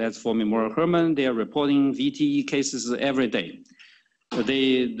measurement. That's for Memorial Hermann. They are reporting VTE cases every day.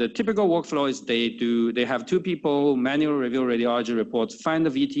 The typical workflow is they have 2 people manually review radiology reports, find the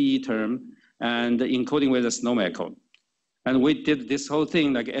VTE term, and encoding with a SNOMED code. And we did this whole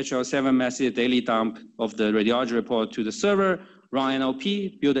thing like HL7 message daily dump of the radiology report to the server, run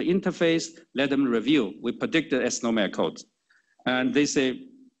NLP, build an interface, let them review. We predicted a SNOMED code. And they say,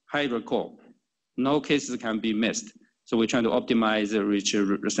 high recall, no cases can be missed. So we're trying to optimize the reach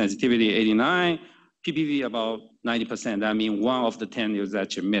sensitivity 89, PPV about 90%. That means 1 of the 10 is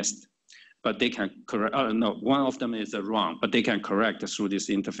actually missed. But they can correct, no, 1 of them is wrong, but they can correct through this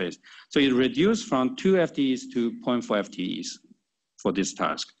interface. So it reduced from 2 FTEs to 0.4 FTEs for this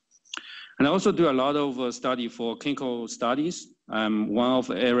task. And I also do a lot of study for clinical studies. One of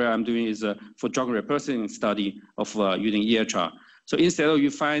the area I'm doing is for drug repurposing study of using EHR. So instead of you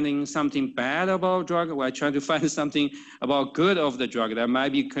finding something bad about drug, we're trying to find something about good of the drug that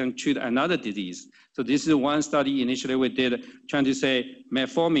might be can treat another disease. So this is one study initially we did trying to say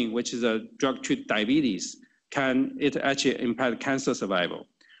metformin, which is a drug treat diabetes, can it actually impact cancer survival?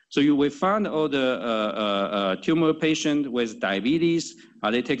 So we found all the tumor patient with diabetes,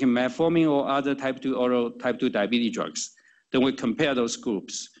 are they taking metformin or other type 2 oral type 2 diabetes drugs? Then we compare those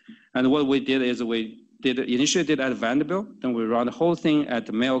groups. And what we did is we initially did at Vanderbilt, then we run the whole thing at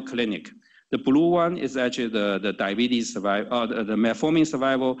the Mayo Clinic. The blue one is actually the diabetes survival, the metformin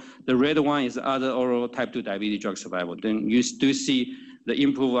survival. The red one is other oral type 2 diabetes drug survival. Then you do see the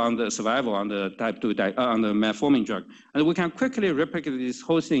improve on the survival on the type 2 on the metformin drug. And we can quickly replicate this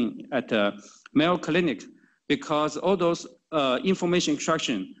whole thing at Mayo Clinic because all those information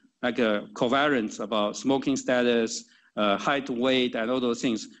extraction, like covariance about smoking status, height, weight, and all those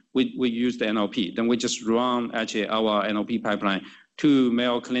things, we use the NLP. Then we just run actually our NLP pipeline to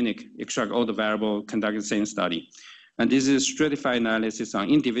Mayo Clinic, extract all the variable, conduct the same study. And this is stratified analysis on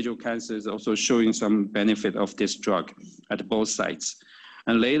individual cancers, also showing some benefit of this drug at both sites.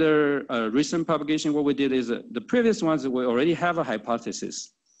 And later, recent publication, what we did is the previous ones, we already have a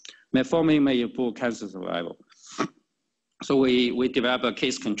hypothesis. Metformin may improve cancer survival. So we develop a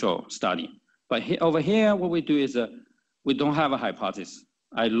case control study. But over here, what we do is we don't have a hypothesis.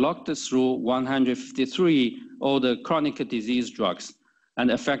 I looked through 153 all the chronic disease drugs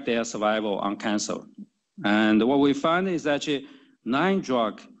and affect their survival on cancer. And what we find is actually 9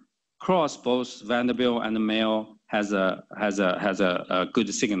 drugs cross both Vanderbilt and Mayo has a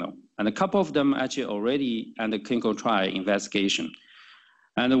good signal. And a couple of them actually already under clinical trial investigation.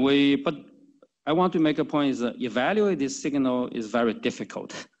 And but I want to make a point is that evaluate this signal is very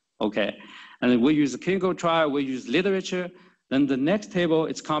difficult, okay? And we use a clinical trial, we use literature, then the next table,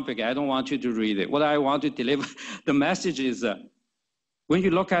 it's complicated. I don't want you to read it. What I want to deliver, the message is when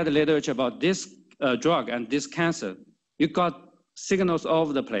you look at the literature about this drug and this cancer, you got signals all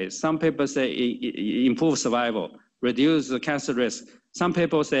over the place. Some people say it improves survival, reduce the cancer risk. Some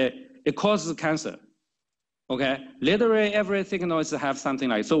people say it causes cancer. Okay, literally every signal is have something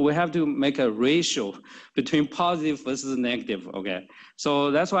like, so we have to make a ratio between positive versus negative, okay? So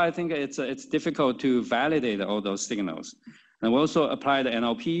that's why I think it's difficult to validate all those signals. And we also apply the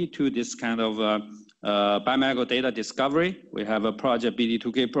NLP to this kind of biomedical data discovery. We have a project,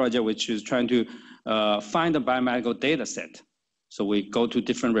 BD2K project, which is trying to find a biomedical data set. So we go to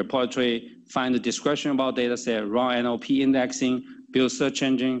different repository, find the description about data set, run NLP indexing, build search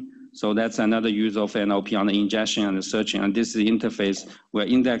engine. So that's another use of NLP on the ingestion and the searching. And this is the interface. We're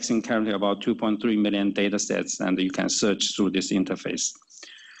indexing currently about 2.3 million data sets, and you can search through this interface.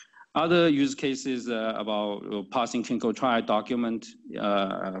 Other use cases about passing clinical trial document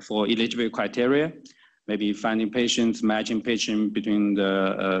for eligibility criteria, maybe finding patients, matching patients between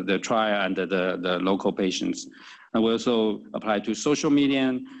the trial and the local patients. And we also apply to social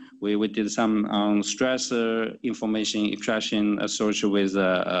media. We did some stress information extraction associated with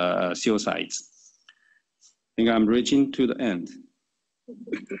suicides. I think I'm reaching to the end.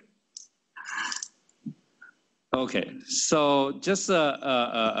 Okay, so just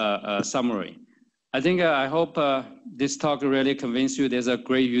a summary. I think I hope this talk really convinced you there's a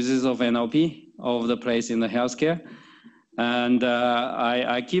great uses of NLP all over the place in the healthcare. And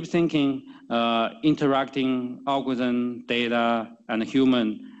I keep thinking interacting algorithm, data, and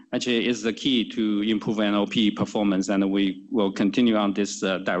human actually is the key to improve NLP performance, and we will continue on this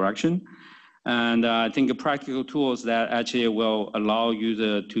direction. And I think practical tools that actually will allow you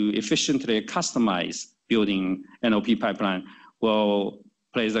to efficiently customize building NLP pipeline will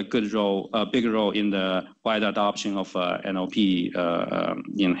play a good role, a big role in the wide adoption of NLP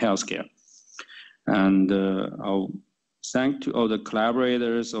in healthcare. And I'll thank to all the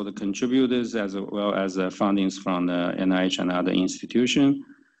collaborators, all the contributors, as well as fundings from the NIH and other institutions.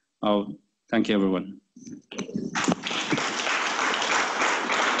 Oh, thank you, everyone.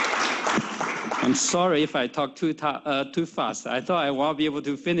 I'm sorry if I talk too fast. I thought I won't be able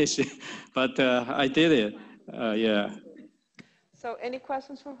to finish it, but I did it. Yeah. So, any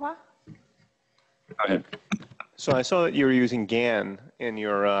questions for Hua? Go ahead. So I saw that you were using GAN in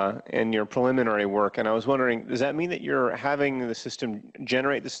your preliminary work, and I was wondering, does that mean that you're having the system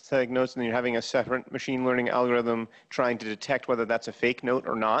generate the static notes, and then you're having a separate machine learning algorithm trying to detect whether that's a fake note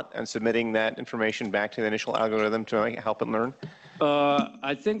or not, and submitting that information back to the initial algorithm to help it learn?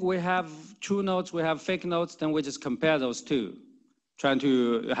 I think we have true notes, we have fake notes, then we just compare those two, trying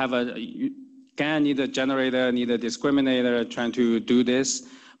to have a GAN, need a generator, need a discriminator, trying to do this.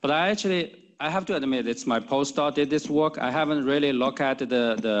 But I have to admit, it's my postdoc did this work. I haven't really looked at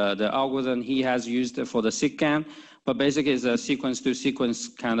the algorithm he has used for the SIGGAN, but basically it's a sequence-to-sequence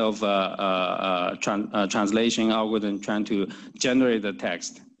kind of translation algorithm trying to generate the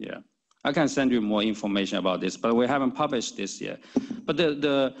text. Yeah, I can send you more information about this, but we haven't published this yet. But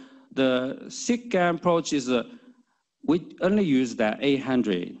the SIGGAN approach is we only use that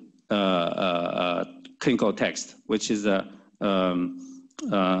 800 clinical text, which is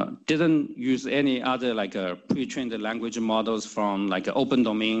didn't use any other like pre-trained language models from like open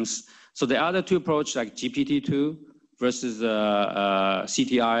domains. So the other two approaches like GPT-2 versus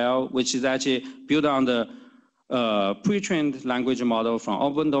CTIL, which is actually built on the pre-trained language model from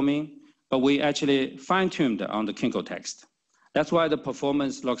open domain, but we actually fine-tuned on the clinical text. That's why the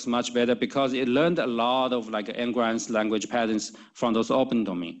performance looks much better, because it learned a lot of like n-grams language patterns from those open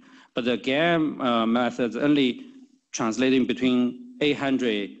domain. But the GAN methods only translating between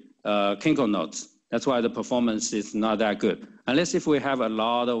 800 clinical nodes. That's why the performance is not that good. Unless if we have a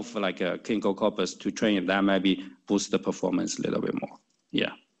lot of like clinical corpus to train, that maybe boost the performance a little bit more.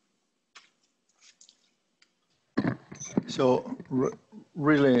 Yeah. So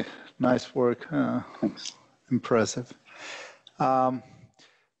really nice work. Impressive. One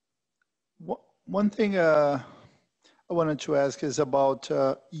thing I wanted to ask is about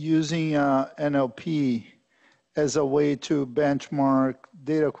using NLP as a way to benchmark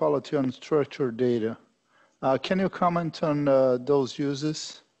data quality on structured data. Can you comment on those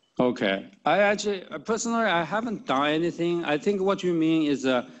uses? Okay. I actually, personally, I haven't done anything. I think what you mean is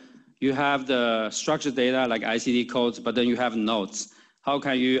you have the structured data like ICD codes, but then you have nodes. How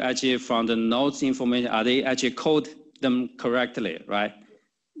can you actually, from the nodes information, are they actually code them correctly, right?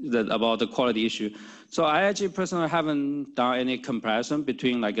 About the quality issue. So I actually personally haven't done any comparison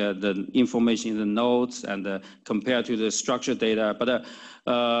between like the information in the nodes and compared to the structured data. But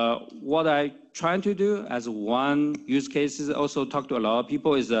what I trying to do as one use case is also talk to a lot of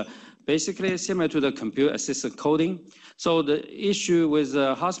people is basically similar to the computer assisted coding. So the issue with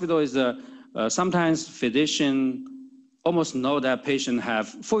the hospital is sometimes physician almost know that patient have,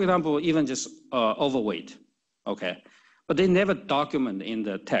 for example, even just overweight, okay? But they never document in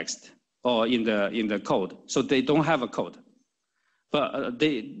the text or in the code, so they don't have a code. But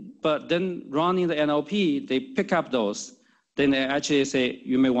then running the NLP, they pick up those. Then they actually say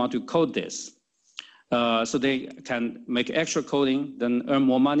you may want to code this, so they can make extra coding, then earn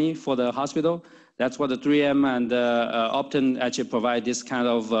more money for the hospital. That's what the 3M and Optum actually provide this kind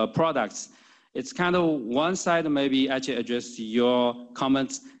of products. It's kind of one side maybe actually address your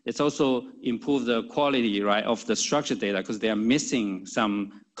comments. It's also improve the quality, right, of the structured data because they are missing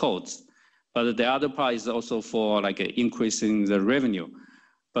some codes. But the other part is also for like increasing the revenue.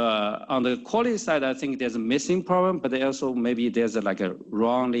 But on the quality side, I think there's a missing problem, but also maybe there's like a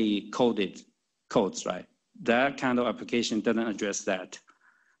wrongly coded codes, right? That kind of application doesn't address that.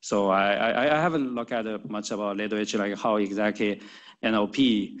 So I haven't looked at much about literature, like how exactly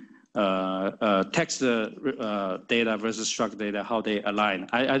NLP text data versus structured data, how they align.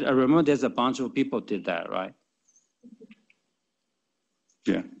 I remember there's a bunch of people did that, right?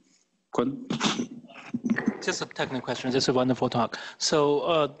 Yeah. Kun? Just a technical question. This is a wonderful talk.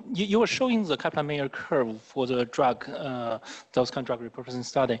 So you were showing the Kaplan-Meier curve for the drug, those kind of drug repurposing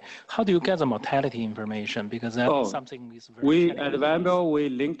study. How do you get the mortality information? Because that's something is very at Vanderbilt, we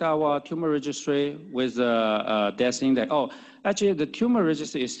linked our tumor registry with death index. Actually, the tumor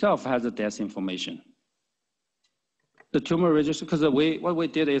registry itself has the death information. The tumor registry, because what we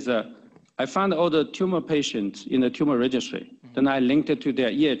did is I found all the tumor patients in the tumor registry. Then I linked it to their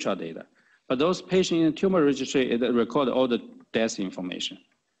EHR data. But those patients in the tumor registry, it record all the death information.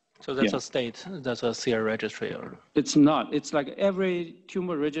 So that's a state, that's a CR registry? Or? It's not. It's like every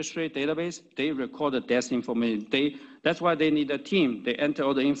tumor registry database, they record the death information. That's why they need a team. They enter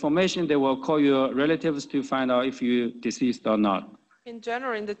all the information. They will call your relatives to find out if you're deceased or not. In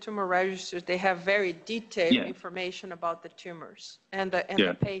general, in the tumor registers, they have very detailed information about the tumors and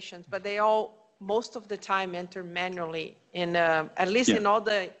the patients, but they all, most of the time, enter manually in, at least in all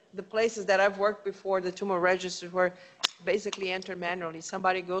the places that I've worked before, the tumor registers were basically entered manually.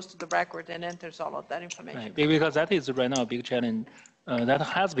 Somebody goes to the record and enters all of that information. Right, because that is right now a big challenge. That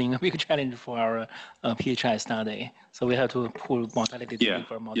has been a big challenge for our PHI study. So we have to pull mortality data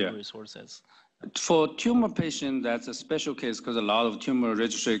from multiple resources. For tumor patient, that's a special case because a lot of tumor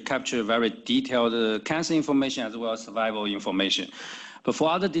registry capture very detailed cancer information as well as survival information. But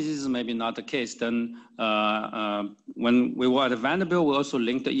for other diseases, maybe not the case. Then when we were at Vanderbilt, we also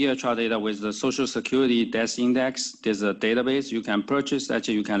linked the EHR data with the Social Security Death Index. There's a database you can purchase.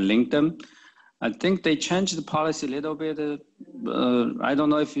 Actually, you can link them. I think they changed the policy a little bit. I don't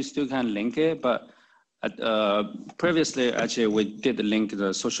know if you still can link it, but previously, actually, we did link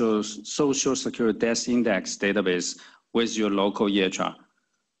the Social Security Death Index database with your local EHR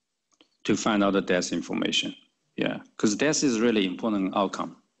to find out the death information. Yeah, because death is really important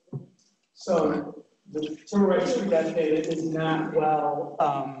outcome. So the tumor registry death data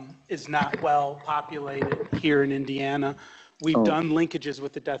is not well populated here in Indiana. We've done linkages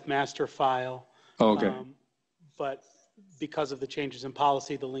with the death master file. But because of the changes in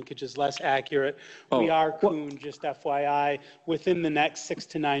policy, the linkage is less accurate. We are, Kuhn, just FYI, within the next 6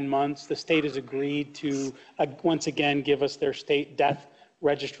 to 9 months, the state has agreed to once again give us their state death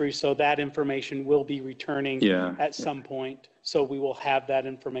registry, so that information will be returning at some point. So we will have that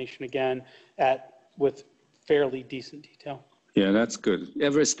information again with fairly decent detail. Yeah, that's good.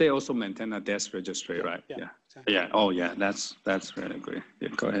 Every state also maintain a desk registry, right? Yeah. Exactly. Yeah. Oh, yeah. That's really great. Yeah,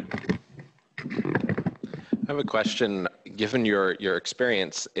 go ahead. I have a question. Given your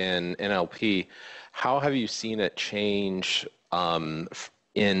experience in NLP, how have you seen it change as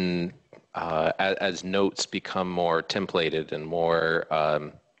notes become more templated and more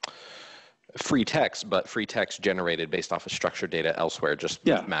free text, but free text generated based off of structured data elsewhere, just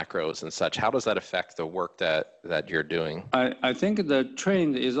with macros and such? How does that affect the work that you're doing? I think the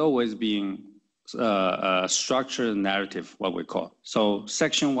trend is always being structured narrative, what we call. So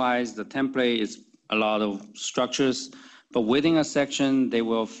section-wise, the template is a lot of structures, but within a section, they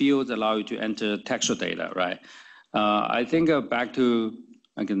will fields allow you to enter textual data, right? I think back to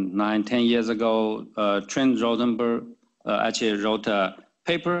 9-10 years ago, Trent Rosenberg actually wrote a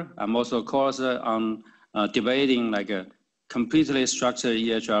paper. I'm also a course on debating like a completely structured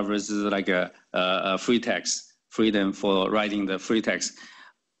EHR versus like a free text, freedom for writing the free text.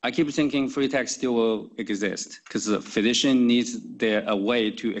 I keep thinking free text still will exist because the physician needs a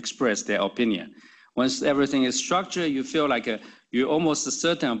way to express their opinion. Once everything is structured, you feel like you're almost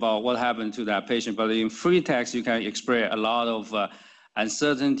certain about what happened to that patient. But in free text, you can express a lot of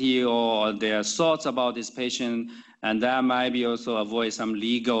uncertainty or their thoughts about this patient, and that might be also avoid some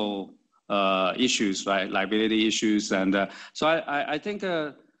legal issues, right? Liability issues. And so I think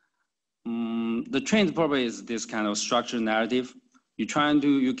the trend probably is this kind of structured narrative.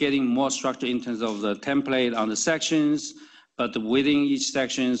 You're getting more structure in terms of the template on the sections, but within each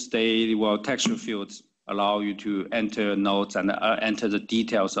sections, they will textual fields allow you to enter notes and enter the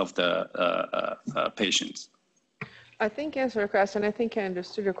details of the patients. I think answer your question. I think I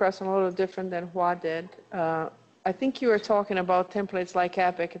understood your question a little different than Hua did. I think you were talking about templates like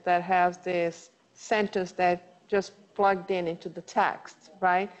Epic that has this sentence that just plugged into the text,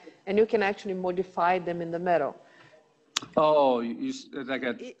 right? And you can actually modify them in the middle. Oh, like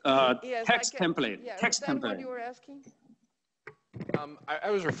a text template. Yeah, text is that template. what you were asking? I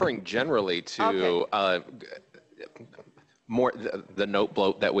was referring generally to more the note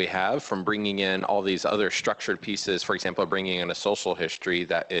bloat that we have from bringing in all these other structured pieces. For example, bringing in a social history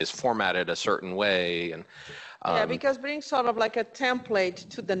that is formatted a certain way. And yeah, because bring sort of like a template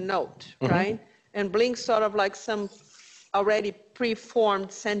to the note, right? And bring sort of like some already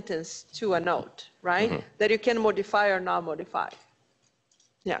pre-formed sentence to a note, right? That you can modify or not modify.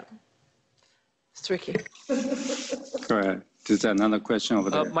 Yeah, it's tricky. Correct. There's another question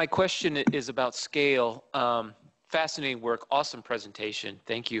over there. My question is about scale. Fascinating work, awesome presentation.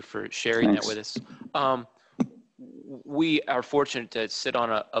 Thank you for sharing that with us. We are fortunate to sit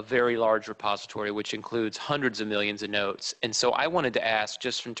on a very large repository, which includes hundreds of millions of notes. And so I wanted to ask,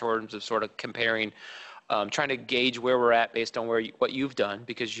 just in terms of sort of comparing, trying to gauge where we're at based on what you've done,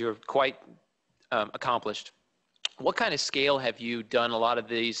 because you're quite accomplished. What kind of scale have you done a lot of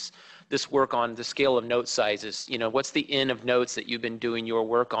this work on, the scale of note sizes? You know, what's the N of notes that you've been doing your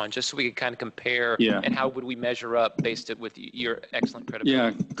work on, just so we can kind of compare, and how would we measure up based with your excellent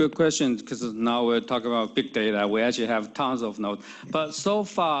credibility? Yeah, good question, because now we're talking about big data. We actually have tons of notes. But so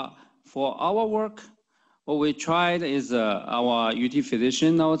far, for our work, what we tried is our UT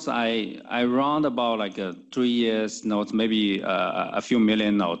physician notes. I run about like 3 years notes, maybe a few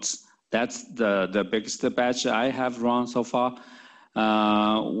million notes. That's the biggest batch I have run so far.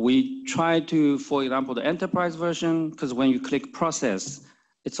 We try to, for example, the enterprise version, because when you click process,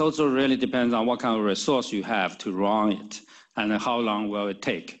 it also really depends on what kind of resource you have to run it and how long will it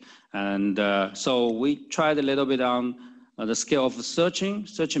take. And so we tried a little bit on the scale of searching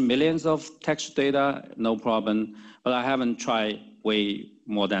millions of text data, no problem, but I haven't tried way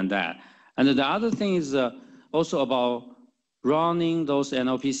more than that. And the other thing is also about running those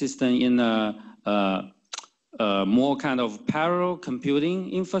NLP systems in more kind of parallel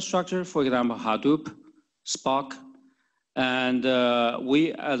computing infrastructure, for example, Hadoop, Spark. And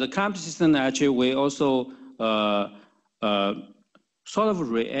we, as a campus system, actually, we also sort of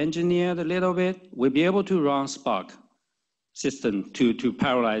re-engineered a little bit. We'll be able to run Spark system to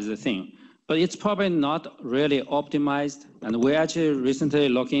parallelize the thing. But it's probably not really optimized. And we actually recently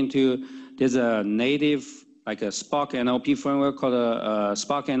looked into, there's a native, like a Spark NLP framework called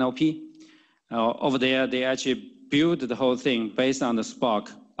Spark NLP. Over there, they actually build the whole thing based on the Spark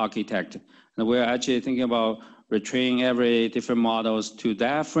architect. And we're actually thinking about retraining every different models to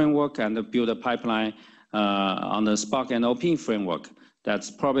that framework and build a pipeline on the Spark NLP framework. That's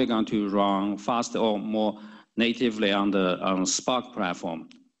probably going to run faster or more natively on the Spark platform.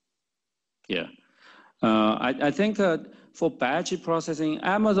 Yeah. I think for batch processing,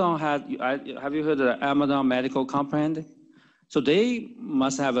 Amazon have you heard of Amazon Medical Comprehend? So they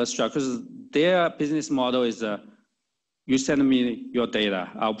must have a structure. Their business model is you send me your data,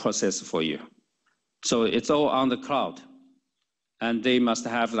 I'll process for you. So it's all on the cloud. And they must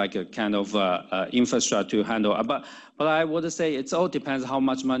have like a kind of infrastructure to handle. But I would say it all depends how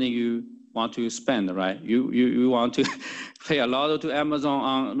much money you want to spend, right? You want to pay a lot to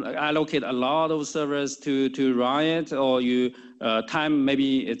Amazon, allocate a lot of servers to run it, or you time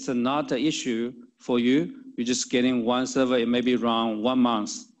maybe it's not an issue for you. You're just getting one server, it maybe run 1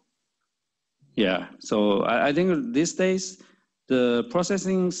 month. Yeah, so I think these days the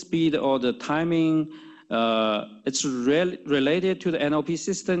processing speed or the timing, it's related to the NLP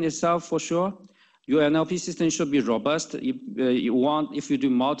system itself for sure. Your NLP system should be robust. If you do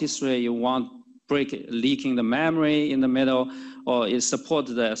multi-thread, you want leaking the memory in the middle, or it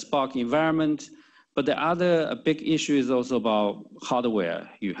supports the Spark environment. But the other big issue is also about hardware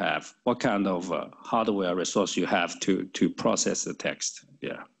you have. What kind of hardware resource you have to process the text?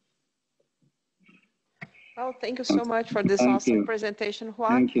 Yeah. Well, thank you so much for this awesome presentation, Hua.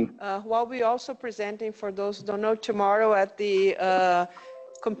 Thank you. Hua will be also presenting, for those who don't know, tomorrow at the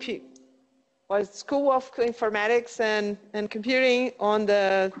School of Informatics and Computing on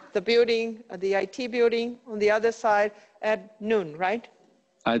the building, the IT building on the other side at noon, right?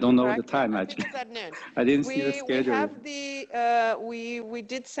 I don't know the time, actually. It's at noon. I didn't see the schedule. We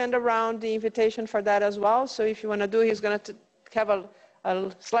did send around the invitation for that as well. So if you want to do, he's going to have a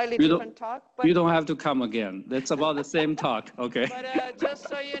slightly different talk. But you don't have to come again. That's about the same talk, okay? But just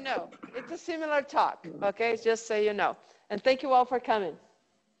so you know, it's a similar talk, okay? Just so you know. And thank you all for coming.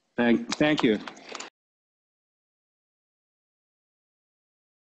 Thank you.